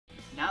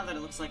that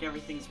it looks like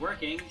everything's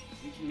working,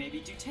 we can maybe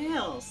do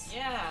Tails.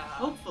 Yeah.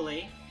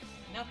 Hopefully.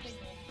 Nothing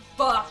will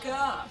fuck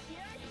up.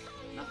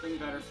 Nothing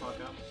better fuck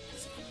up.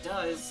 Because if it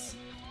does,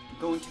 I'm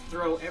going to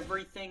throw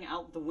everything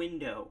out the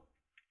window.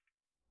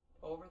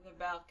 Over the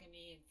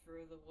balcony and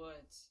through the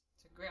woods.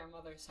 To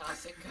grandmother's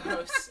house it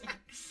goes.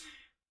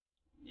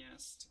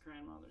 Yes, to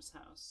grandmother's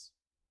house.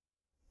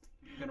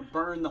 I'm gonna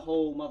burn the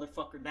whole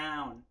motherfucker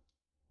down.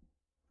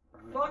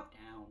 Burn it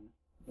down.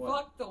 What?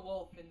 Fuck the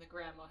wolf in the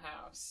grandma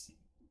house.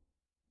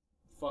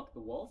 Fuck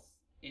the wolf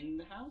in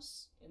the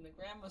house? In the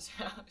grandma's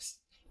house.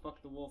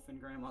 Fuck the wolf in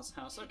grandma's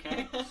house.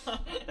 Okay.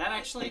 That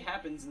actually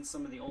happens in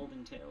some of the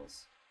olden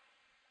tales.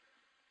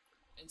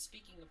 And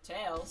speaking of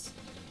tales...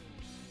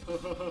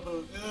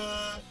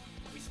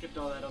 We skipped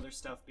all that other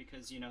stuff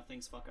because, you know,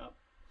 things fuck up.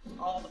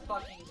 all the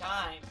fucking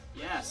time.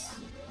 Yes.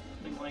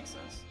 Nothing likes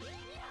us.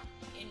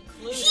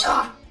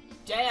 Including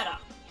data.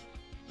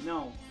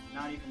 No,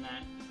 not even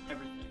that.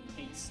 Everything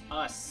hates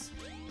us.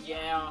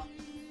 Yeah.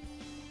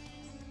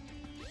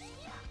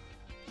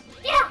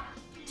 Yeah!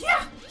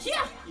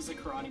 He's a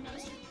karate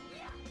master.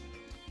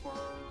 Or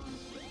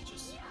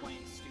just plain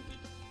stupid.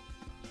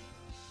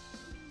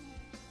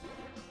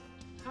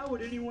 How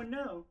would anyone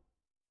know?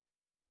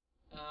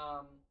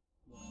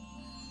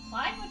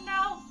 Clyde would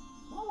know.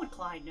 What would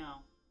Clyde know?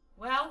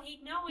 Well,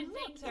 he'd know when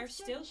things are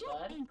still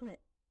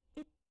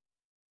good.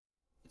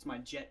 It's my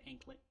jet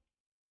anklet.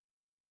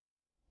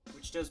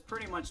 Which does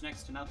pretty much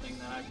next to nothing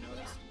that I've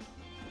noticed.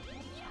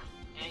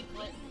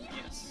 Anklet?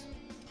 Yes.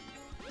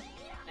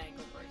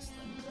 Ankle bracelet.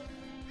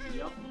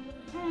 Yup.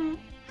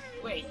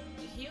 Wait,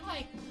 did he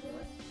like...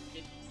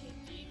 Did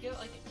he get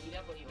like a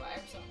DWI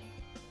or something?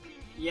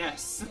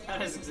 Yes,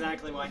 that is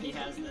exactly why he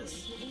has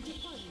this.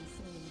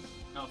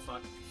 Oh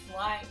fuck.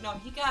 Flying... No,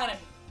 he got an...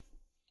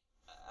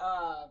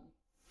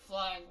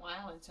 flying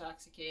while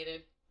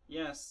intoxicated.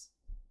 Yes.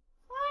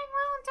 Flying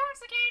while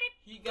intoxicated!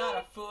 He got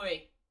a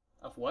fooey.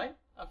 Of what?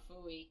 A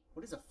fooey.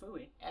 What is a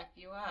fooey?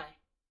 F-U-I.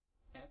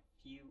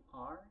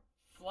 F-U-R?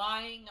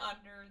 Flying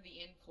under the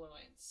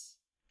influence.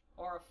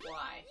 Or a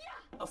fly.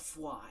 A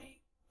fly.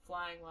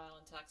 Flying while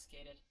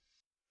intoxicated.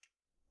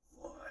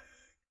 What?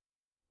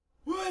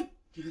 What?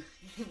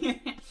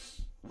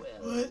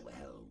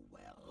 Well.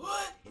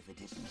 What? If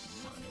it isn't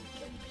Sonic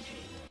and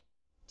Tail.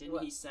 Didn't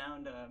What? he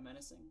sound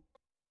menacing?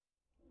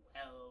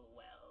 Well.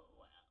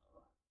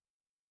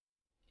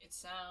 It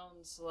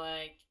sounds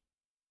like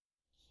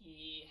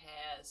he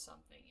has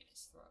something in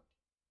his throat.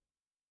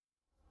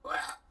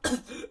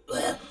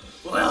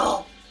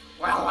 Well.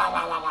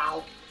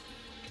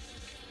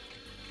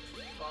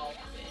 Bald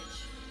bitch.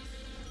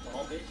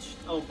 Bald bitch?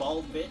 Oh,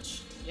 bald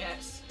bitch?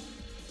 Yes.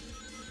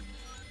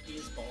 He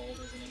is bald,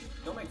 isn't he?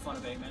 Don't make fun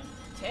of Eggman.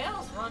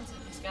 Tails runs and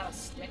he's got a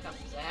stick up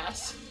his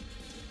ass.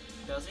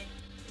 Does he?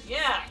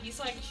 Yeah, he's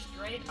like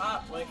straight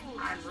up, like,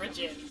 I'm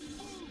rigid.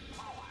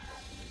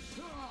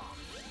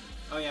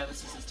 Oh yeah,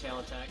 this is his tail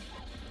attack.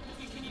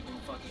 If you can even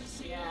fucking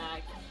see Yeah, it.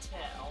 I can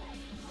tell.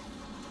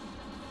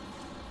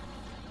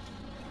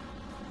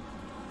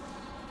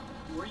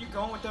 Where you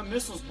going with them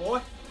missiles,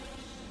 boy?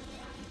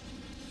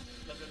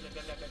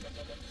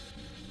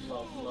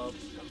 Love.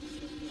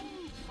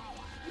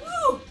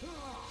 Woo!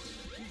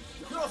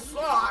 You're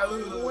far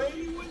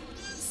away with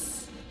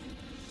this.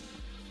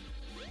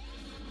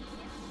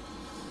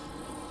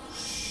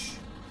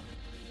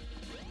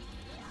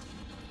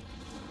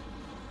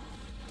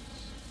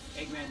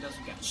 Eggman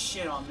doesn't got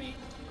shit on me.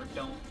 Or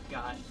don't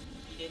got.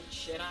 He didn't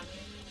shit on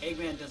you?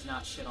 Eggman does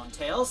not shit on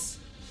Tails.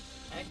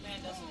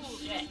 Eggman doesn't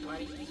shit. Why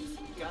do you think his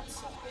gut's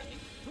so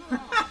big?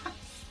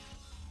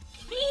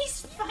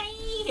 He's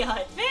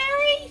fat!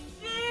 Very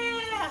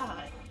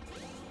fat!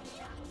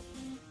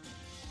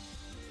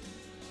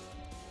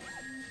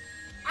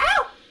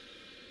 Ow!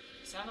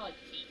 He sounded like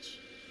Peach.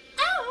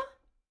 Ow!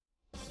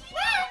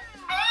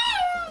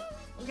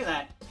 Look at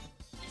that.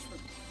 It's the,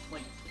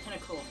 like,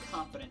 pinnacle of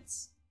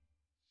confidence.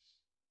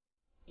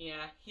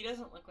 Yeah, he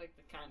doesn't look like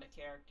the kind of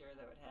character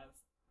that would have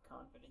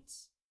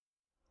confidence.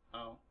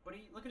 Oh. But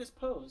look at his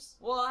pose.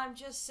 Well, I'm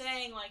just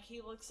saying, like,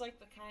 he looks like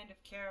the kind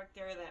of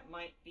character that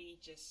might be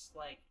just,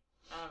 like,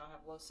 I don't know,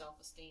 have low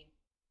self-esteem.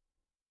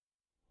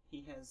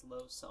 He has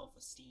low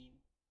self-esteem.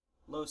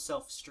 Low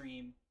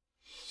self-stream.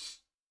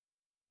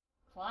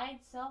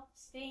 Clyde's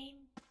self-esteem?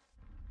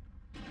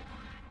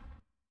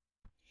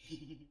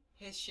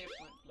 His ship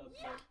went blub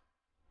blub.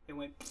 It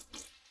went...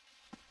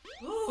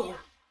 Ooh!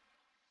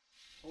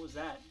 What was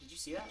that? Did you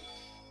see that?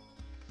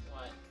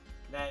 What?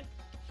 That,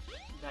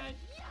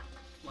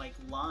 like,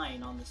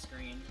 line on the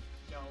screen.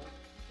 No.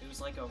 It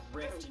was like a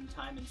rift in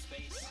time and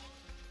space.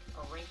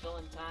 A wrinkle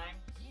in time?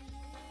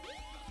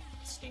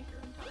 Stinker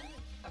in time.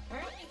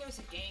 Apparently there's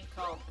a game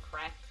called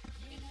Crack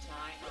in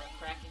Time, or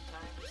Crack in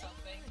Time or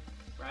something.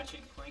 Ratchet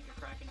and Clank a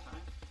crack in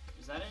time?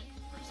 Is that it?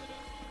 Or is it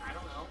a... I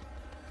don't know.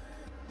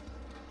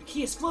 The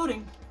key is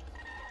floating!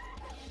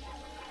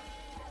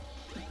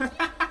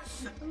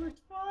 That looked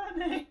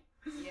funny!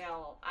 Yeah,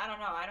 well, I don't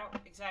know. I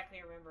don't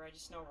exactly remember. I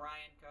just know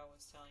Ryan Co.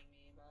 was telling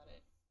me about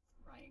it.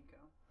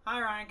 Ryanko.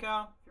 Hi,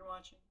 Ryanko, if you're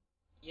watching.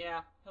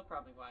 Yeah, he'll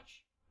probably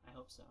watch. I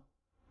hope so.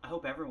 I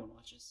hope everyone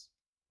watches.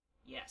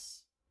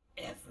 Yes.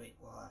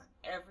 Everyone.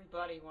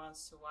 Everybody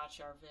wants to watch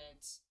our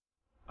vids.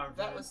 Our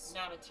That vids. was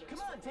not a Tears Come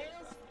on, for Fears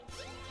Tails.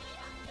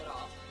 reference at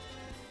all.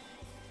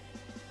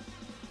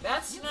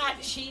 That's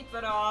not cheap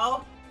at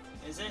all.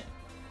 Is it?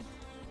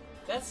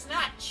 That's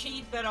not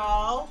cheap at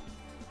all.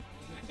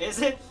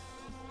 Is it?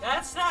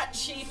 That's not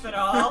cheap at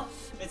all.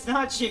 It's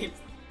not cheap.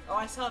 Oh,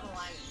 I saw the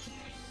line.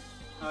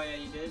 Oh yeah,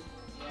 you did?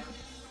 Yeah.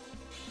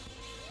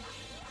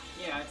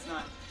 Yeah, it's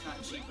not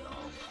cheap at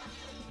all.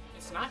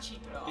 It's not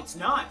cheap at all. It's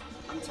not.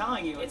 I'm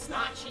telling you, It's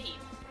not cheap.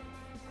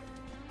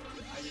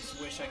 I just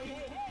wish I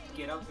could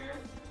get up here.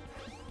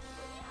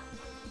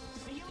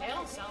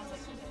 Tails sounds like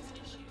he has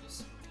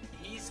issues.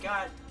 He's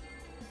got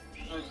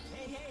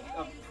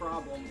a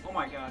problem. Oh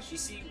my gosh, you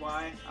see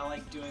why I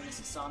like doing this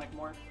with Sonic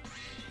more?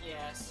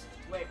 Yes.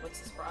 Wait, what's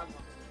his problem?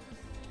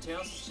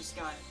 Tails has just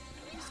got,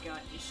 he's got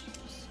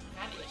issues.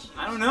 Kind of issues.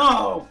 I don't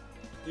know!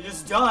 He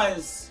just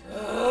does!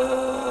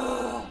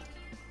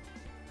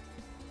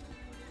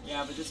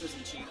 Yeah, but this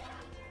isn't cheap.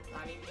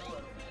 Not even a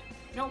little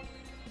bit. Nope.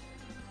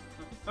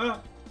 Oh.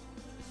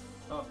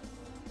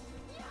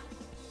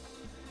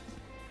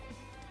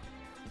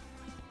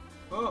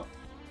 Oh.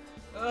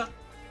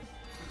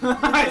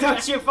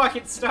 Don't you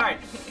fucking start!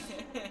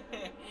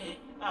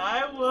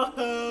 I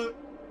won't!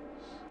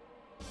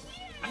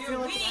 I feel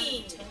like I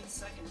had 10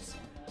 seconds.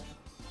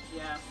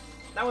 Yeah,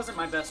 that wasn't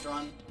my best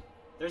run.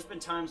 There's been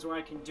times where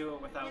I can do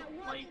it without,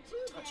 like,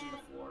 touching the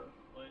floor,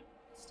 but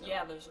still.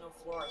 Yeah, there's no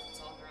floors. It's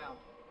all ground.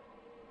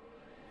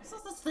 This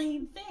is the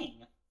same thing.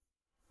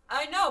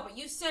 I know, but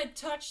you said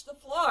touch the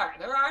floor.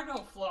 There are no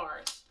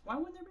floors. Why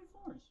wouldn't there be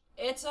floors?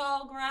 It's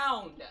all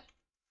ground.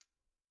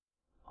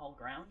 All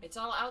ground? It's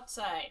all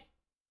outside.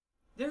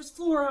 There's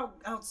floor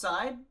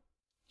outside.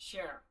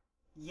 Sure.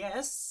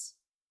 Yes.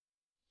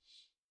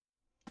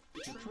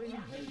 The train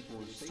headed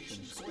for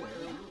Station Square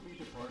will be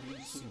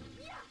departing soon.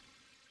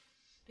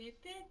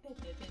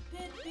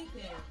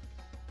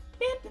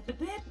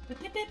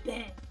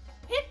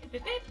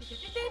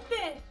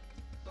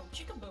 Boom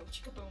chicka boom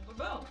chicka boom boom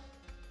boom.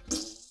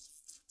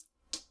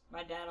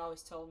 My dad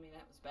always told me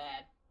that was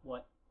bad.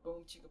 What?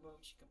 Boom chicka boom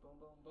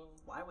boom boom.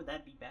 Why would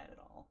that be bad at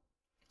all?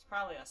 It's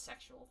probably a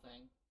sexual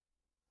thing.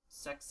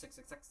 Sex, sex,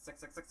 sex, sex,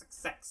 sex, sex, sex, sex,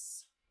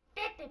 sex.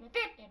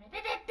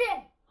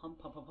 Hum,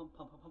 pum, pum, pum,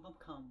 pum, pum, pum, pum,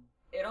 cum.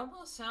 It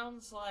almost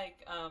sounds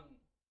like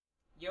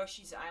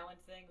Yoshi's Island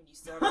thing when you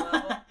start a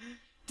level.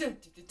 Dun,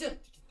 dun, dun,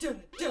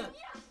 dun, dun, dun.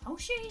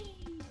 Hoshi!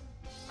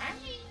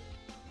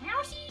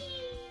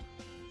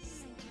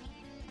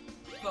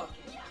 Fuck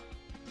it.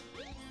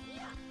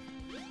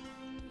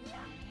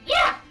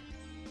 Yeah!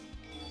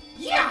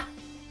 Yeah!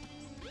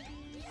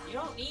 You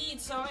don't need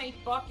so many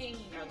fucking...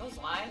 Are those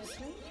lives?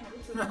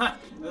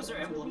 Those are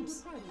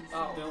emblems.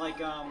 Oh. They're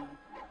like,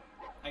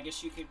 I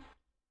guess you could...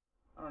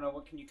 I don't know,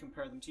 what can you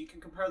compare them to? You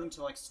can compare them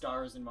to, like,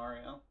 stars in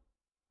Mario.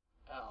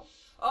 Oh.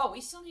 Oh,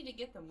 we still need to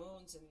get the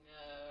moons in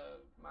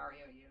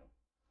Mario U.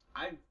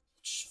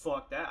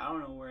 Fuck that. I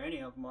don't know where any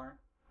of them are.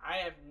 I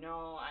have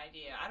no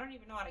idea. I don't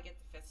even know how to get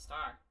the 5th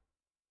star.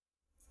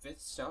 5th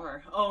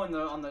star? Oh,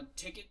 on the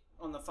ticket?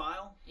 On the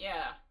file?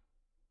 Yeah.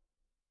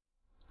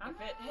 If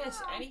it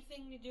has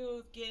anything to do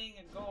with getting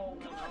a gold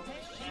in all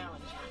these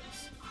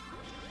challenges,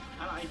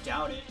 I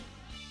doubt it.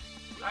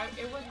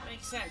 it wouldn't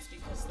make sense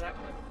because that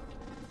would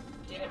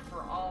did it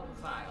for all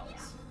the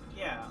files.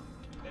 Yeah,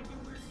 that'd be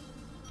weird.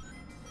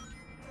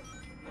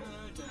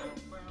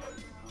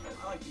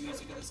 I like the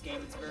music of this game.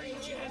 It's very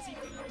jazzy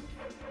feeling.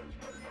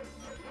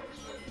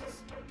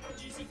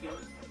 Jizzy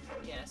feeling?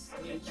 Yes,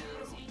 Yeah,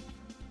 jizzy.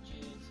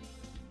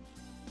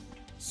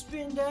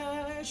 Spin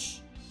dash!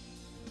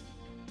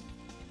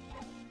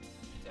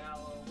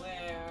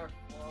 Delaware,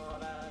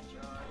 Florida,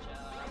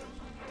 Georgia,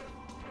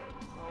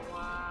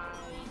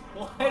 Hawaii.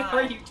 What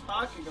are you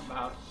talking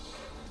about?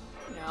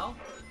 No.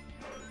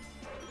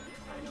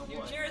 I know New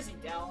what. Jersey,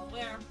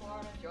 Delaware,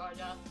 Florida,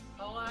 Georgia,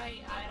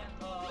 Hawaii,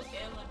 Idaho,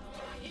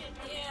 Illinois,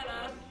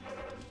 Indiana.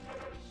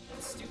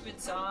 That stupid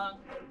song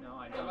No,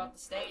 I don't. about the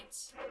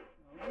states.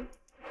 No.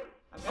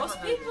 I've never Most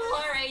heard people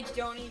this. our age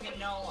don't even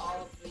know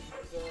all of the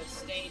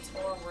states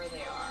or where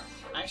they are.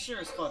 I sure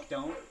as fuck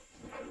don't.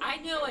 I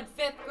knew in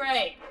 5th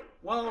grade.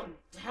 Well,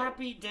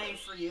 happy day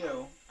for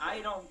you. I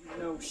don't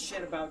know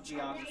shit about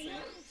geography.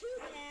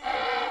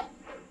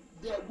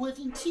 That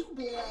wasn't too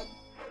bad.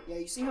 Yeah,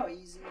 you see how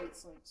easy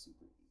it's like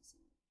super easy.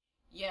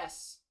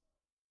 Yes.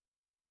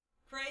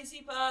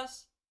 Crazy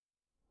Puffs.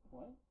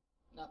 What?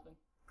 Nothing.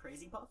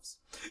 Crazy Puffs?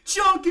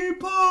 Chunky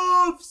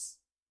Puffs!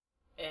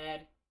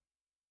 Ed.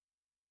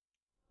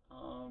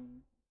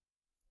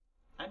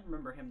 I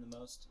remember him the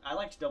most. I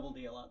liked Double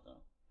D a lot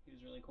though. He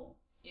was really cool.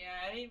 Yeah,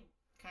 Eddie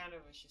kind of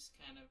was just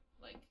kind of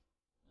like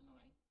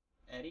annoying.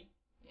 Eddie?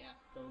 Yeah.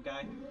 The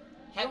guy who...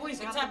 Had always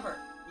a got temper.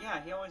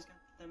 Yeah, he always got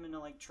them into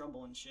like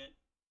trouble and shit.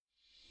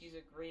 He's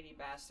a greedy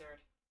bastard.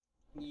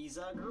 He's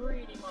a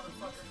greedy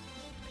motherfucker.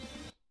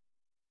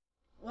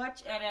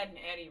 Watch Ed, Ed, and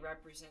Eddie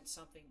represent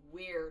something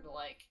weird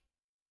like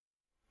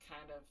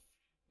kind of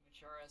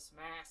Majora's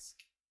Mask.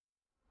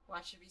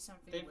 Watch it be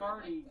something They've weird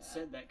already like that.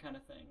 said that kind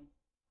of thing.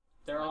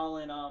 They're all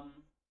in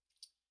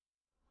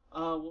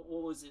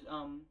what was it?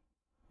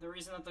 The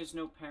reason that there's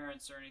no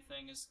parents or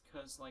anything is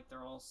because like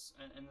they're all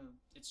and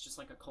it's just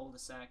like a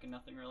cul-de-sac and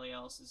nothing really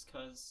else is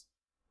because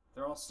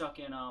they're all stuck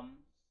in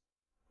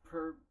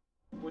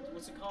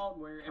what's it called?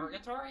 Where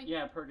Purgatory?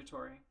 Yeah,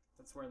 purgatory.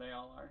 That's where they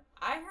all are.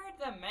 I heard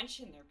them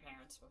mention their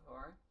parents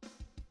before.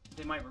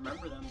 They might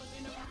remember them, but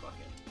they never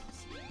fucking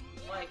see them.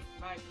 Like,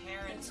 my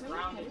parents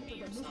grounded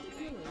me or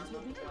something. I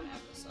remember one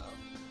episode.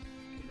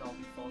 Could all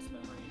be false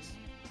memories.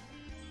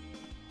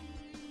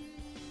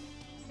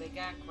 They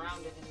got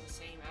grounded in the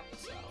same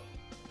episode.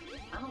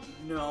 I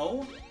don't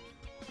know.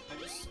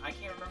 I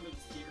can't remember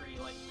the theory,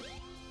 like,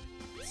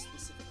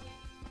 specifically.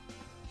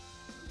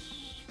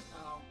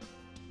 Oh.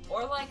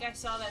 Or like I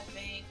saw that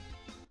thing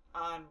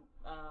on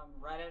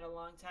Reddit a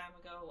long time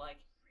ago, like,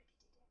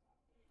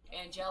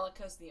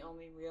 Angelica's the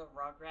only real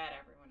Rugrat,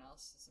 everyone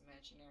else is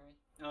imaginary.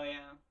 Oh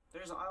yeah.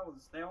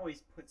 They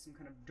always put some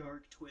kind of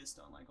dark twist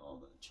on like all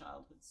the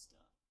childhood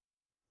stuff.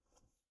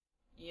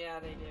 Yeah,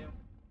 they do.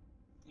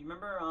 You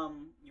remember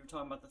you were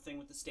talking about the thing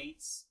with the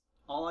states?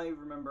 All I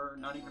remember,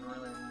 not even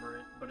really remember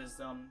it, but is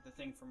the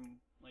thing from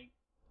like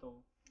the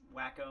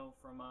Wacko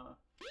from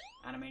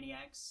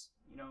Animaniacs.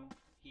 You know,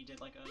 he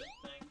did like a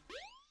thing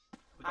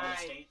with all the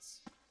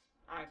states.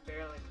 I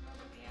barely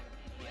remember the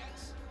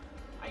Animaniacs.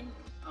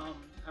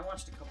 I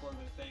watched a couple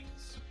other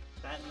things.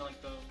 That and like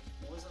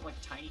what was it, like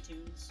Tiny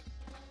Toons?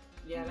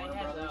 Yeah, they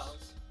had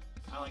those.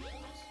 I like those.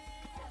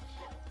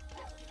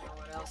 You know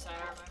what else I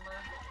remember?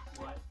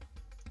 What?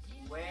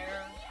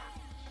 Where?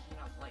 You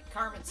know, like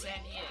Carmen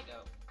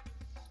Sandiego.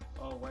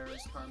 Oh, where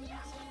is Carmen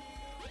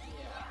Sandiego?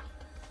 Yeah.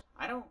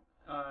 I don't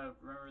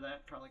remember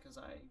that, probably because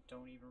I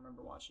don't even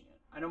remember watching it.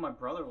 I know my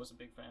brother was a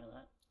big fan of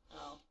that.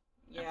 Oh.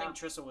 Yeah. I think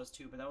Trissa was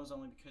too, but that was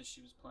only because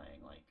she was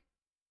playing, like,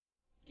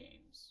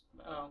 games.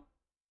 Oh.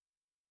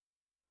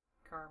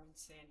 Carmen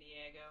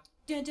Sandiego.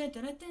 Dun, dun,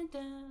 dun, dun,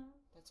 dun.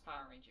 That's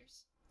Power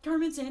Rangers.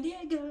 Carmen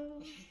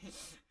Sandiego!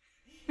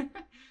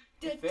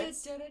 It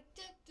fits.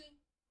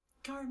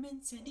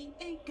 Carmen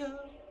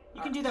Sandiego!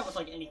 You can do that with,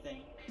 like,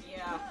 anything.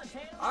 Yeah.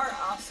 Our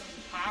awesome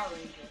Power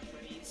Ranger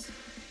hoodies.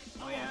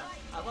 Oh, yeah?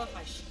 I love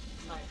my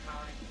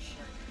Power Ranger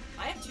shirt.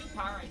 I have 2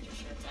 Power Ranger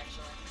shirts,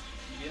 actually.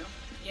 You do?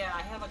 Yeah,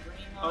 I have a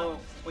green one. Oh,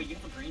 wait, you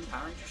have a green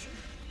Power Ranger shirt?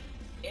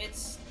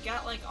 It's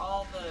got like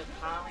all the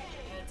Power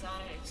Ranger heads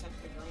on it except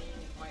the green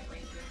and white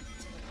Ranger.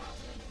 It's in the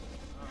closet.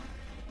 Oh.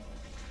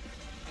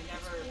 I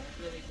never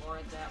really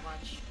wore it that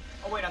much.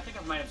 Oh wait, I think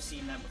I might have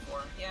seen that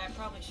before. Yeah, I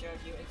probably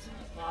showed you. It's in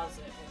the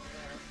closet over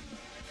there.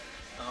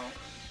 Oh.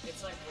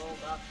 It's like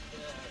rolled up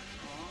the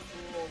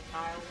cool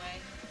Kyle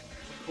way.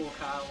 The cool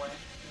Kyle way?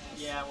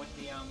 Yes. Yeah, with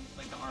the,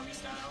 like the army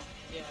style.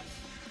 Yes.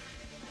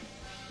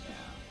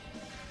 Yeah.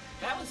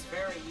 That was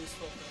very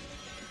useful for me.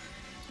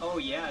 Oh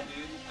yeah,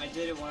 dude. I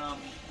did it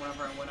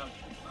whenever I went up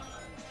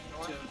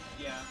to,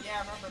 yeah. Yeah, I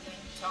remember they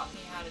taught me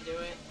how to do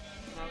it,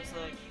 and I was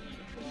like,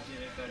 cool. You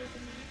did it better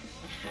than me.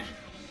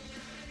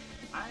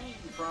 I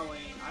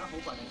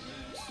hope I don't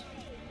lose.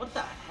 What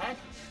the heck?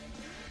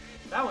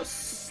 That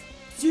was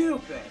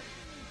stupid.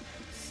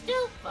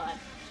 Stupid.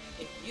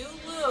 If you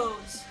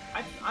lose,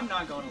 I'm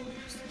not going to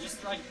lose.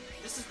 Just like,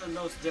 this is the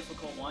most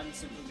difficult one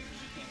simply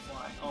because you can't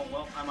fly. Oh,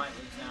 well, I might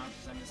lose now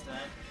because I missed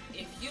that.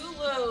 if you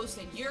lose,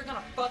 then you're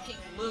gonna fucking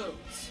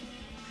lose.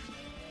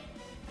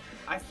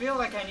 I feel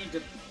like I need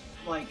to,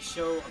 like,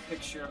 show a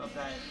picture of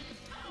that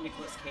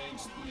Nicolas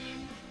Cage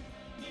meme.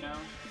 You know?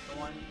 The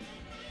one...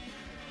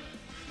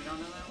 You don't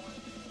know that one?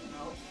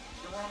 No.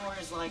 The one where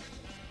it's like...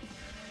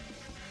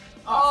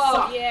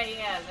 Oh, fuck.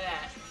 yeah,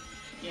 that.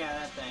 Yeah,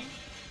 that thing.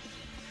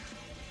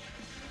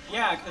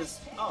 Yeah, because...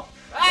 Oh.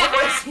 What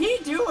was he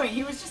doing?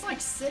 He was just,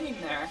 like, sitting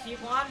there. He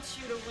wants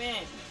you to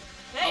win.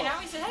 Hey, now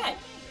he's ahead.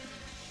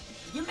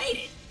 You made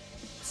it!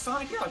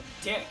 Sonic, you're a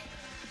dick.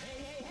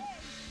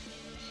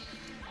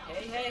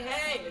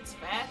 Hey, it's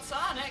Fat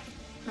Sonic.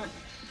 Oh,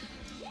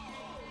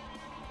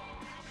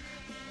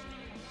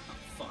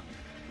 fuck.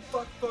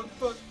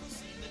 Fuck,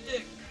 see the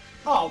dick.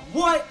 Oh,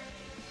 what?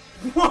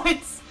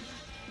 What?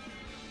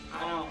 I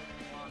don't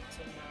want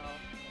to know.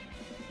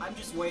 I'm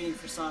just waiting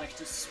for Sonic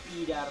to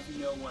speed out of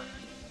nowhere.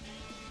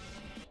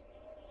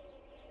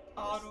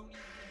 I don't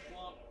even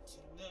want to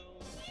know.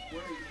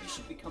 Where he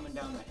should be coming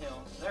down the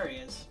hill. There he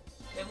is.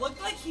 It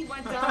looked like he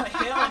went down a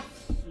hill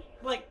and,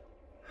 like,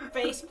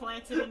 face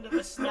planted into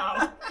the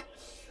snow.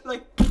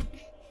 Like... That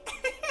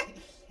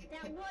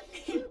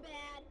wasn't too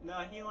bad. No,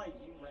 he ran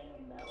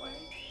that way.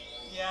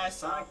 Yeah, I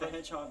Sonic the it.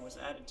 Hedgehog was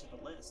added to the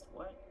list.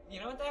 What? You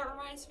know what that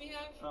reminds me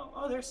of?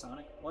 Oh, there's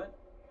Sonic. What?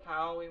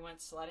 How we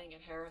went sledding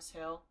at Harris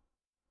Hill.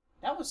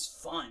 That was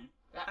fun.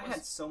 I was-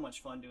 had so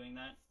much fun doing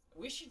that.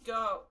 We should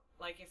go,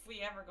 like, if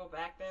we ever go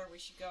back there, we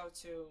should go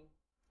to,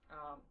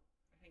 I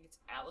think it's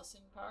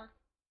Allison Park.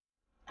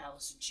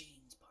 Alice in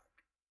Chains Park.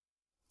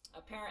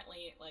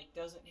 Apparently, it, like,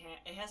 doesn't have,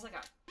 it has, like,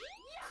 a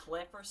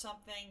cliff or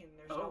something, and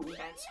there's no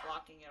fence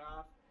blocking it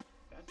off.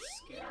 That's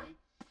scary.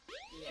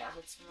 Yeah,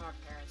 that's from our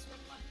parents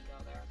wouldn't let me go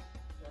there.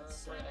 They're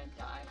That's afraid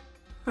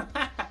sad.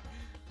 I'd die.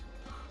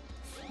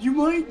 You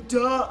might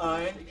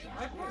die.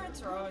 My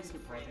parents are always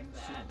afraid of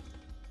that.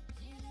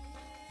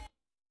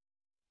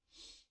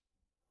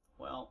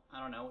 Well, I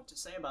don't know what to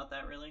say about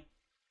that, really.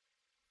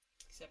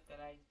 Except that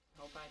I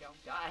hope I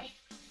don't die.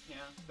 Yeah,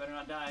 better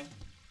not die.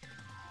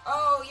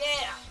 Oh,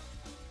 yeah!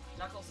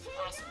 Knuckles is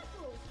awesome.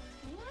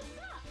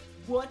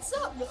 What's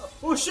up?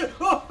 Oh, shit!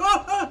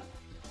 Oh!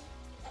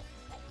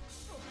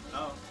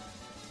 Oh.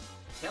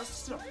 Tails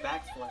just did a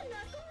backflip.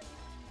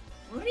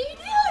 What are you doing?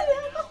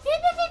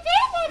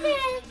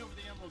 Hand over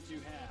the emeralds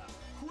you have.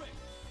 Quick!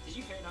 Did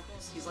you hear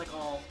Knuckles? He's like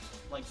all,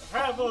 like,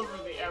 Have over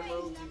the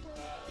emeralds.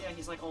 yeah,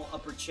 he's like all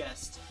upper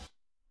chest.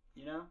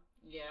 You know?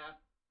 Yeah.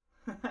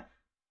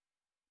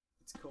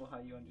 It's cool how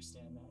you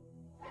understand that.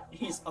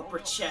 He's upper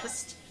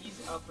chest. He's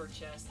upper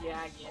chest. Yeah,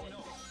 I get it.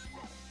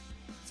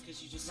 It's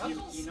because you just,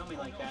 Knuckles? you know me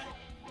like that.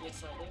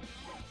 Yes,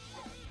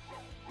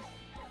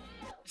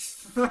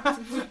 I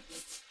do.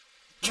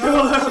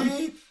 Kill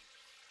him!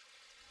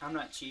 I'm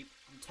not cheap.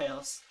 I'm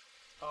Tails.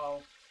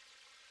 Oh.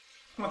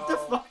 What the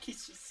fuck?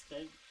 He's just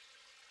saying.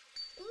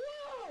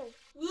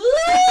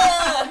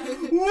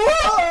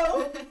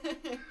 Whoa!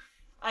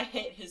 I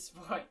hate his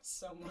voice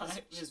so much.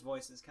 His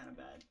voice is kind of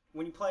bad.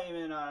 When you play him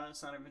in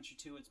Sonic Adventure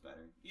 2, it's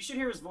better. You should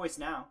hear his voice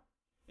now.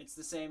 It's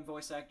the same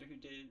voice actor who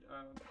did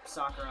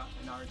Sakura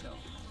in Naruto.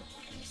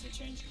 Unless they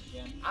changed it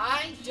again.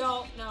 I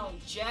don't know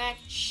jack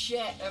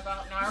shit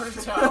about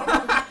Naruto.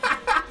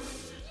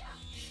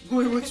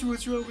 Wait, what's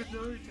wrong with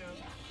Naruto?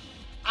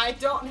 I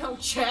don't know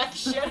jack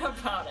shit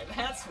about it,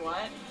 that's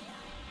what.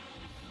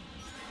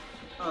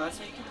 Oh, that's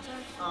how you can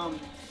attack? I don't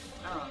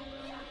know.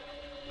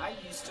 I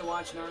used to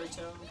watch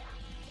Naruto,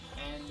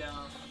 and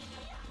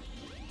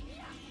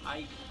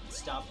I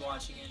stopped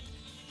watching it.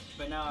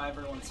 But now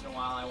every once in a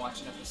while I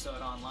watch an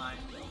episode online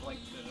of like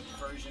the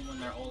version when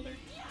they're older.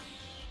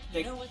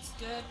 You know what's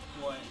good?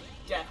 What?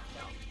 Death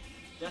Note.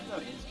 Death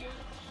Note is good.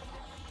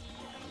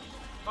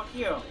 Fuck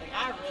you. Like,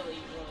 I really,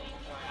 really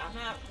enjoy it. I'm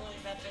not really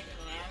that big of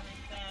an anime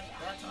fan,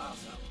 but that's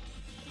awesome.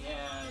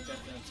 Yeah,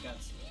 Death Note's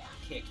got some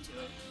kick to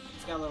it.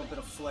 It's got a little bit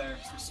of flair,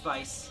 some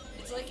spice.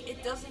 It's like,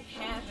 it doesn't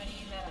have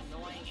any of that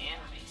annoying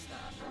anime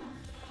stuff.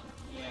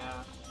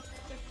 Yeah,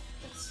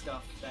 that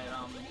stuff that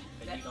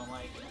you don't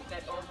like.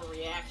 That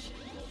overreaction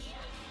bullshit.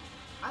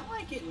 I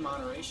like it in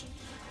moderation.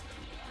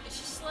 It's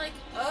just like,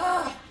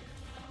 ugh!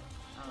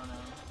 I don't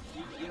know.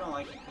 You don't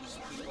like it because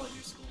people at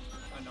your school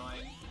are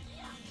annoying.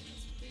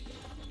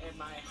 At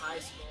my high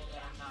school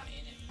that I'm not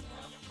in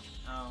anymore.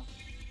 Oh.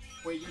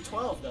 Wait, you're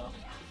 12 though.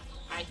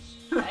 I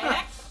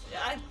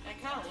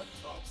kind of look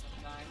 12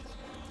 sometimes.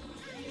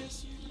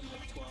 Yes, you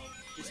look 12.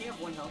 Does he have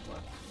one health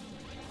left?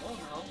 Oh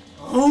no.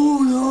 Oh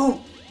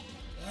no!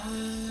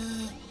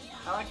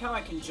 I like how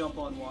I can jump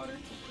on water.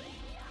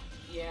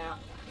 Yeah.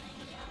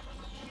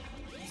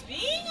 He's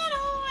being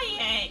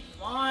annoying!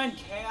 Come on,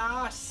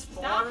 Chaos!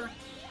 Stop. 4.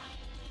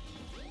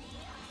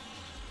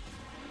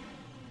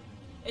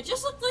 It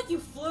just looked like you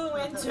flew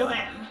into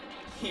him.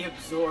 He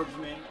absorbed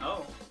me.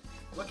 Oh.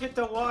 Look at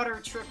the water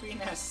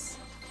trippiness.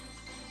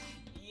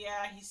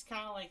 Yeah, he's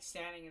kind of like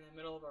standing in the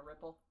middle of a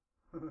ripple.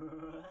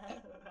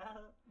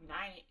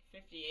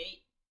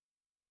 958.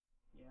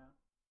 Yeah.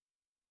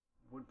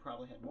 Would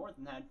probably had more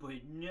than that, but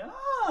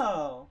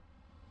no!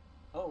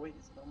 Oh, wait,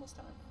 is it almost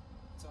time?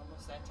 It's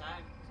almost that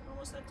time. Is it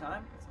almost that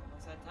time? It's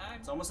almost that time.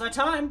 It's almost that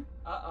time!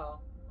 Uh-oh.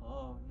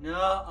 Oh, no.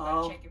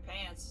 Gotta check your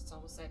pants. It's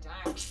almost that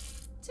time.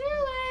 Too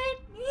late!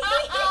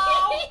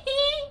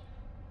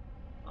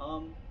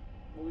 Uh-oh!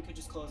 Well, we could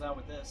just close out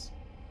with this.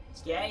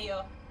 Yeah,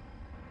 yeah.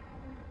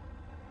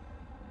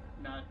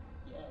 Not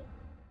yet.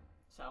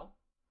 So?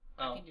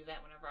 Oh. I can do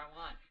that whenever I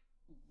want.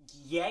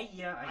 Yeah,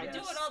 I I guess. do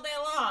it all day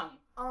long.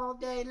 All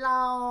day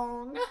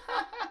long.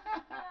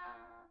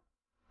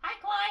 Hi,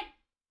 Clyde.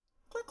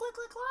 Click, click,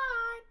 click,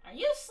 Clyde. Are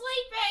you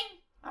sleeping?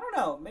 I don't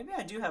know. Maybe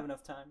I do have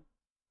enough time.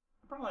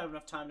 I probably have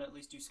enough time to at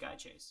least do Sky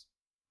Chase.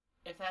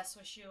 If that's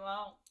what you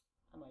want.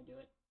 I might do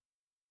it.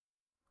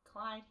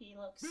 Clyde, he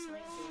looks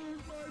sleepy.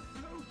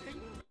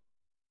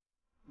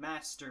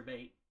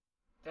 Masturbate.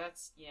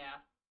 That's,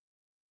 yeah.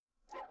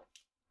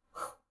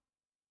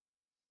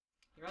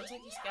 He runs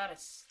like he's got a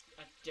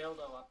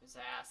dildo up his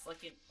ass,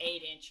 like an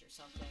 8-inch or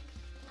something.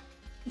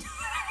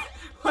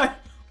 What?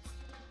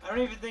 I don't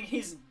even think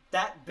he's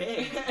that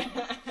big.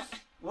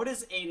 What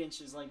is 8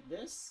 inches? Like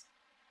this?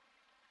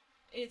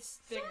 It's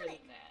bigger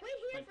than that. Wait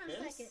here Like for this?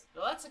 a second.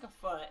 Well, that's like a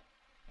foot,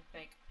 I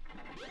think.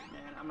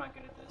 Man, I'm not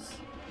good at this.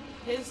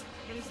 His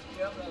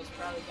dildo's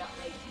probably got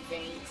like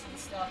veins and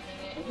stuff in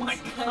it. Oh my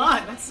It's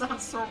god, that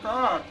sounds so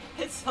bad.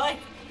 It's like,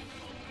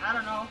 I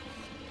don't know.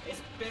 It's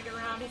big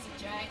around as a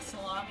giant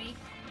salami.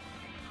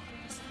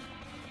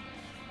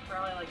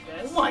 Probably like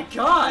this. Oh my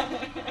god!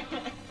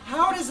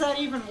 How does that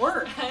even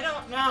work? I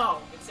don't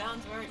know. It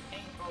sounds very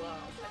painful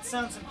though. That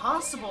sounds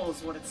impossible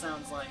is what it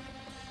sounds like.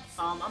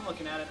 I'm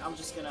looking at it. I'm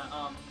just gonna,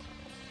 I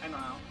don't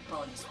know.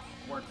 Probably just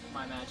work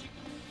my magic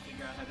and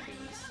figure out how to do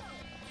this.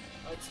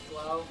 Let's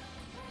blow.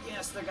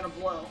 Yes, they're gonna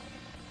blow.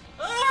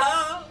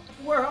 Oh!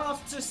 We're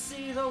off to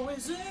see the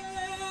wizard!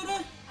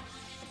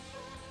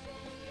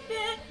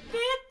 Bit,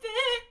 bit,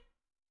 bit.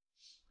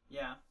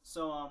 Yeah.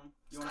 So,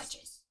 you want to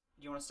Scotches.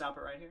 stop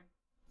it right here?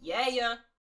 Yeah, yeah.